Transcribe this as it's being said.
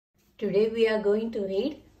Today we are going to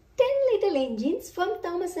read 10 Little Engines from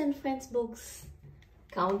Thomas and Friends books.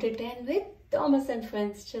 Count to 10 with Thomas and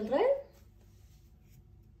Friends, children.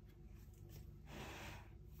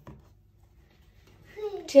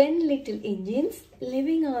 Ten little engines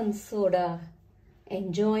living on soda,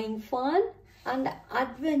 enjoying fun and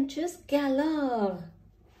adventures galore.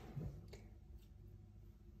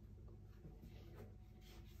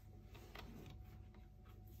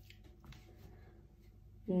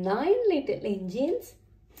 9 little engines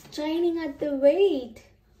straining at the weight.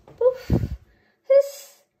 Poof!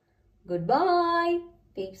 Hiss! Goodbye,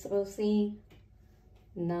 peeps Rosie.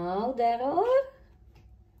 Now there are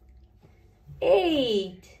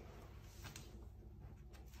 8.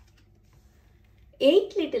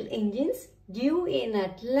 8 little engines due in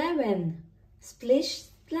at 11. Splish,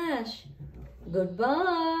 splash.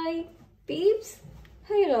 Goodbye, peeps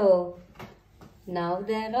Hero. Now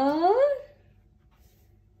there are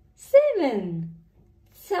 7.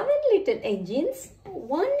 7 little engines,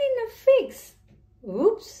 one in a fix.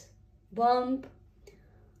 Oops, bump.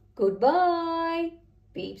 Goodbye,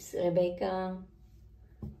 peeps Rebecca.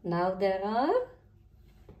 Now there are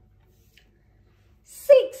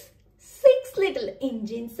 6. 6 little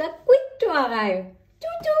engines are quick to arrive.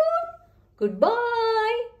 Toot toot.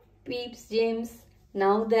 Goodbye, peeps James.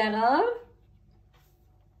 Now there are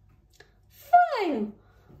 5.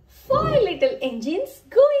 5 little engines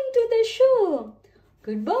going to the show.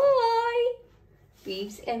 Goodbye,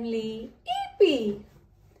 peeps Emily, Eepy.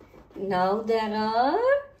 Now there are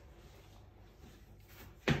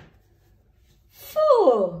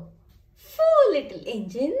 4. 4 little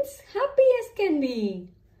engines, happy as can be.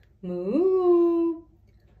 Moo.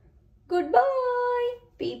 Goodbye,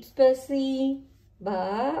 peeps Percy.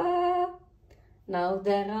 Bye. Now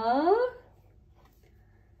there are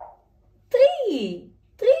 3.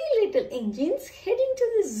 3 little engines heading to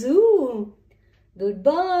the zoo.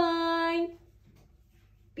 Goodbye,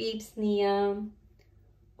 peeps Nia.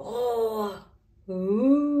 Oh,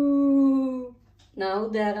 ooh. Now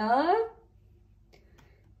there are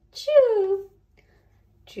 2.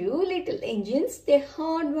 2 little engines, their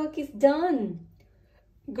hard work is done.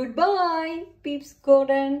 Goodbye, peeps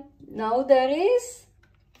Gordon. Now there is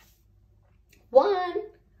 1.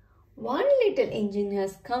 1 little engine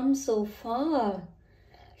has come so far.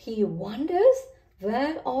 He wonders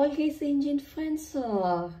where all his engine friends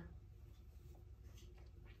are.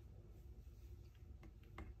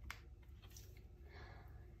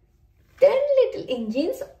 Ten little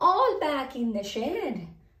engines all back in the shed.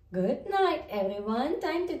 Good night, everyone.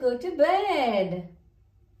 Time to go to bed.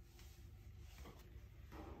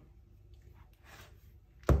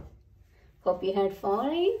 Hope you had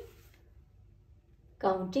fun.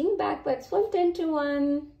 Counting backwards from 10 to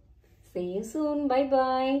 1. See you soon.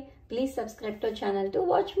 Bye-bye. Please subscribe to our channel to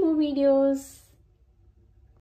watch more videos.